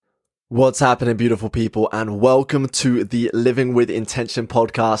What's happening, beautiful people, and welcome to the Living with Intention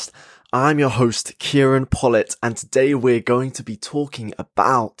podcast. I'm your host, Kieran Pollitt, and today we're going to be talking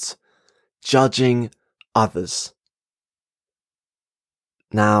about judging others.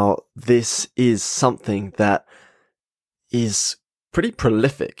 Now, this is something that is pretty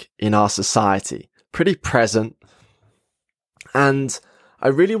prolific in our society, pretty present, and I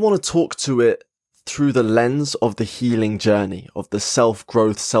really want to talk to it through the lens of the healing journey, of the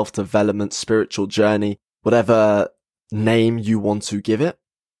self-growth, self-development, spiritual journey, whatever name you want to give it.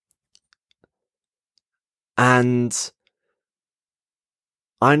 And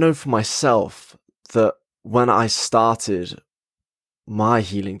I know for myself that when I started my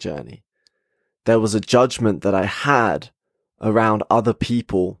healing journey, there was a judgment that I had around other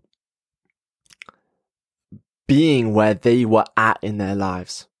people being where they were at in their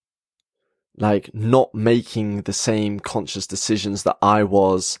lives. Like not making the same conscious decisions that I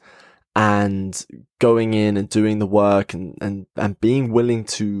was, and going in and doing the work and being willing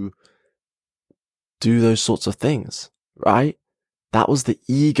to do those sorts of things, right? That was the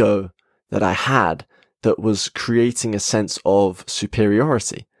ego that I had that was creating a sense of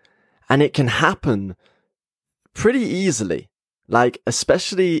superiority. And it can happen pretty easily, like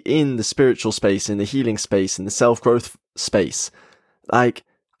especially in the spiritual space, in the healing space, in the self-growth space. Like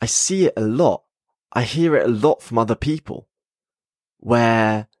I see it a lot. I hear it a lot from other people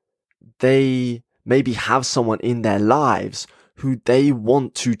where they maybe have someone in their lives who they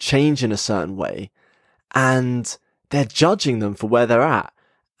want to change in a certain way, and they're judging them for where they're at.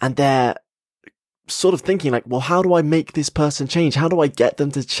 And they're sort of thinking like, well, how do I make this person change? How do I get them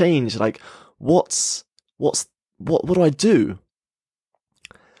to change? Like, what do I do?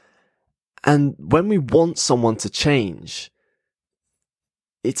 And when we want someone to change,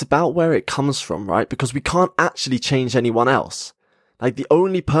 it's about where it comes from, right? Because we can't actually change anyone else. Like the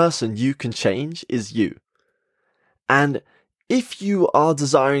only person you can change is you. And if you are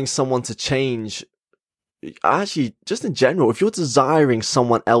desiring someone to change, actually just in general, if you're desiring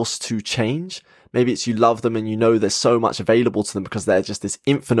someone else to change, maybe it's you love them and you know there's so much available to them because they're just this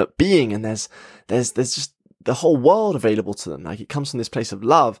infinite being and there's just the whole world available to them. Like it comes from this place of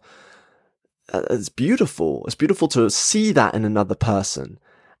love. It's beautiful. It's beautiful to see that in another person.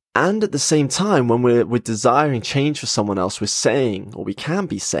 And at the same time, when we're desiring change for someone else, we're saying, or we can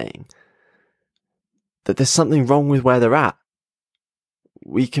be saying, that there's something wrong with where they're at.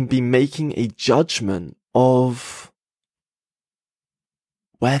 We can be making a judgment of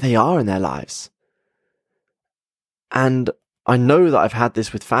where they are in their lives. And I know that I've had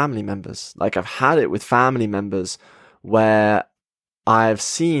this with family members. Like I've had it with family members where I've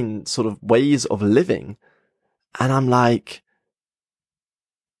seen sort of ways of living, and I'm like,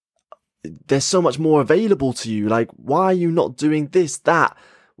 there's so much more available to you. Like, why are you not doing this, that,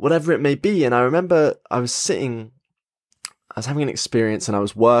 whatever it may be? And I remember I was having an experience and I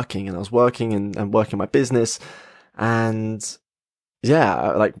was working and working my business. And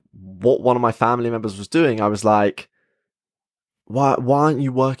yeah, like what one of my family members was doing, I was like, why aren't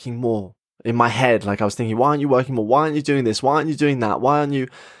you working more? In my head, like I was thinking, why aren't you working more? Why aren't you doing this? Why aren't you doing that? Why aren't you,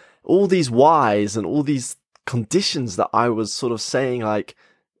 all these whys and all these conditions that I was sort of saying, like,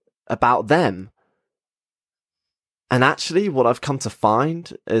 about them. And actually what I've come to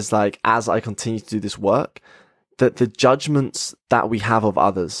find is, like, as I continue to do this work, that the judgments that we have of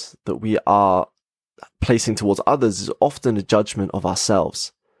others, that we are placing towards others, is often a judgment of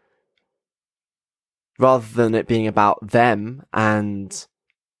ourselves. Rather than it being about them and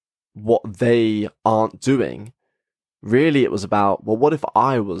what they aren't doing, really it was about, well, what if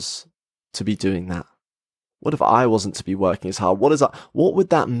I was to be doing that? What if I wasn't to be working as hard? What would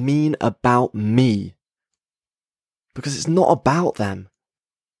that mean about me? Because it's not about them.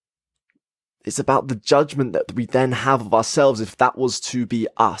 It's about the judgment that we then have of ourselves if that was to be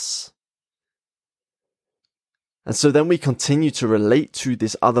us. And so then we continue to relate to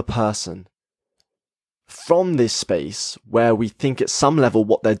this other person from this space where we think at some level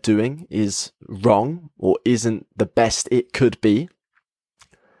what they're doing is wrong or isn't the best it could be.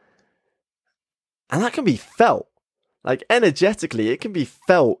 And that can be felt. Like energetically, it can be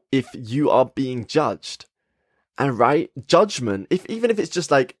felt if you are being judged. And right, judgment, even if it's just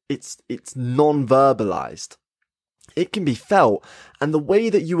like, it's non-verbalized, it can be felt. And the way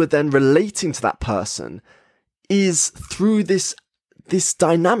that you are then relating to that person is through this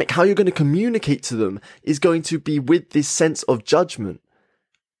dynamic. How you're going to communicate to them is going to be with this sense of judgment.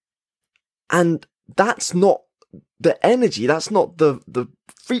 And that's not the energy, that's not the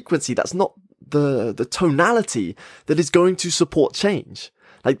frequency, that's not the tonality that is going to support change.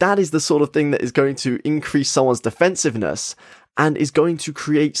 Like that is the sort of thing that is going to increase someone's defensiveness and is going to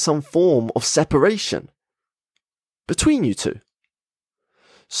create some form of separation between you two.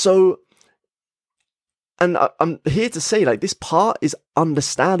 So, and I'm here to say, like, this part is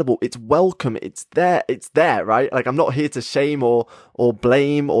understandable. It's welcome. It's there, right? Like, I'm not here to shame or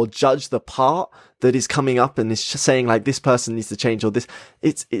blame or judge the part that is coming up and is saying, like, this person needs to change or this.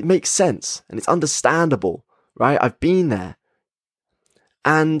 It makes sense and it's understandable, right? I've been there.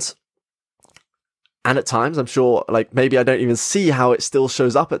 And at times, I'm sure, like, maybe I don't even see how it still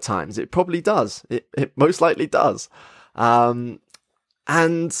shows up at times. It probably does. It most likely does. And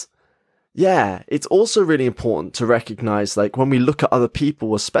yeah, it's also really important to recognize, like, when we look at other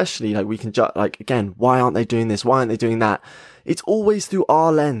people, especially, like, we can judge, like, again, why aren't they doing this? Why aren't they doing that? It's always through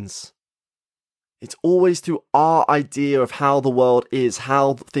our lens. It's always through our idea of how the world is,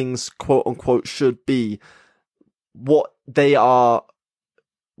 how things, quote unquote, should be, what they are,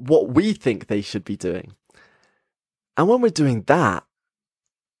 what we think they should be doing. And when we're doing that,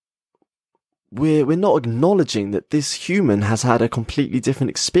 we're not acknowledging that this human has had a completely different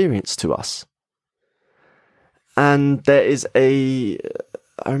experience to us. And there is I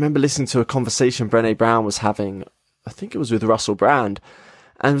remember listening to a conversation Brené Brown was having, I think it was with Russell Brand,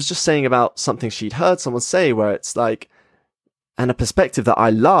 and was just saying about something she'd heard someone say where it's like, and a perspective that I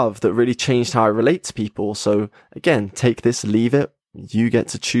love that really changed how I relate to people. So again, take this, leave it. You get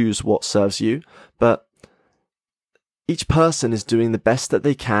to choose what serves you. But each person is doing the best that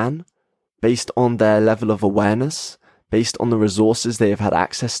they can based on their level of awareness, based on the resources they have had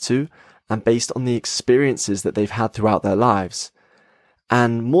access to, and based on the experiences that they've had throughout their lives.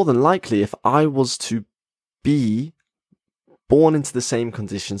 And more than likely, if I was to be born into the same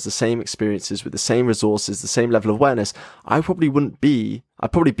conditions, the same experiences, with the same resources, the same level of awareness, I'd probably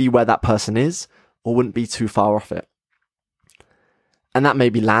be where that person is, or wouldn't be too far off it. And that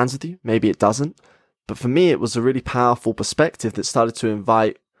maybe lands with you, maybe it doesn't. But for me, it was a really powerful perspective that started to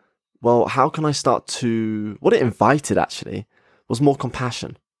invite, well, how can I start to, what it invited actually was more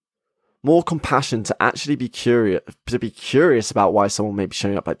compassion to actually be curious about why someone may be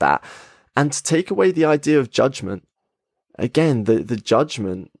showing up like that, and to take away the idea of judgment. Again, the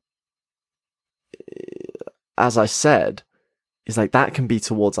judgment, as I said, is like that can be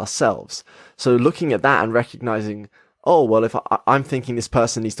towards ourselves. So looking at that and recognizing, oh, well, if I'm thinking this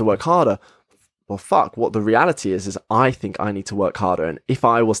person needs to work harder, well, fuck, what the reality is I think I need to work harder. And if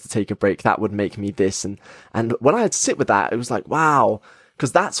I was to take a break, that would make me this. And when I had to sit with that, it was like, wow,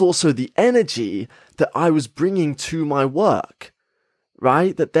 because that's also the energy that I was bringing to my work,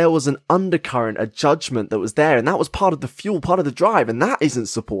 right? That there was an undercurrent, a judgment that was there. And that was part of the fuel, part of the drive. And that isn't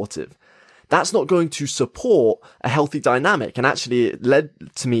supportive. That's not going to support a healthy dynamic. And actually it led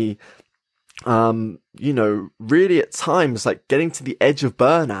to me, really at times, like getting to the edge of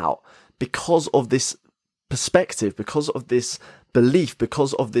burnout because of this perspective, because of this belief,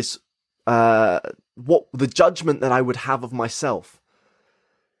 because of this, what the judgment that I would have of myself.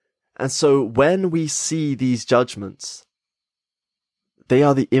 And so when we see these judgments, they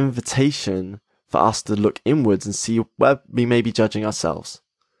are the invitation for us to look inwards and see where we may be judging ourselves.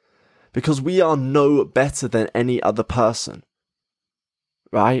 Because we are no better than any other person,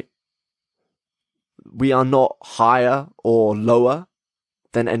 right? We are not higher or lower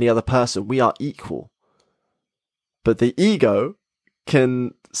than any other person. We are equal. But the ego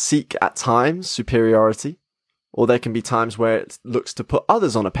can seek at times superiority, or there can be times where it looks to put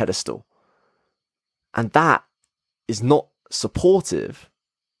others on a pedestal. And that is not supportive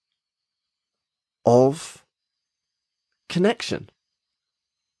of connection.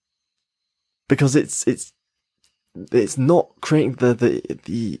 Because it's not creating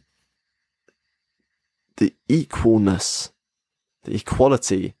the equalness, the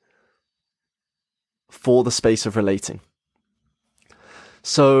equality for the space of relating.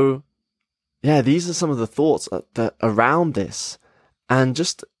 So, yeah, these are some of the thoughts that around this. And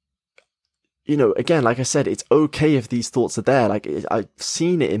just, again, like I said, it's okay if these thoughts are there. Like, I've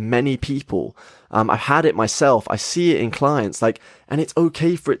seen it in many people. I've had it myself. I see it in clients, and it's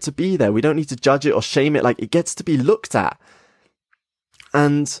okay for it to be there. We don't need to judge it or shame it. It gets to be looked at.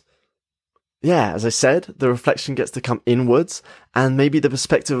 And yeah, as I said, the reflection gets to come inwards, and maybe the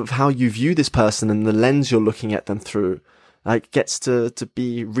perspective of how you view this person and the lens you're looking at them through, gets to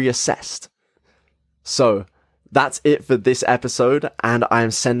be reassessed. So that's it for this episode, and I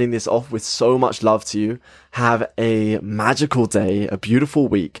am sending this off with so much love to you. Have a magical day, a beautiful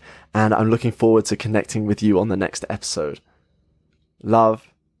week, and I'm looking forward to connecting with you on the next episode.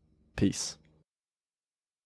 Love, peace.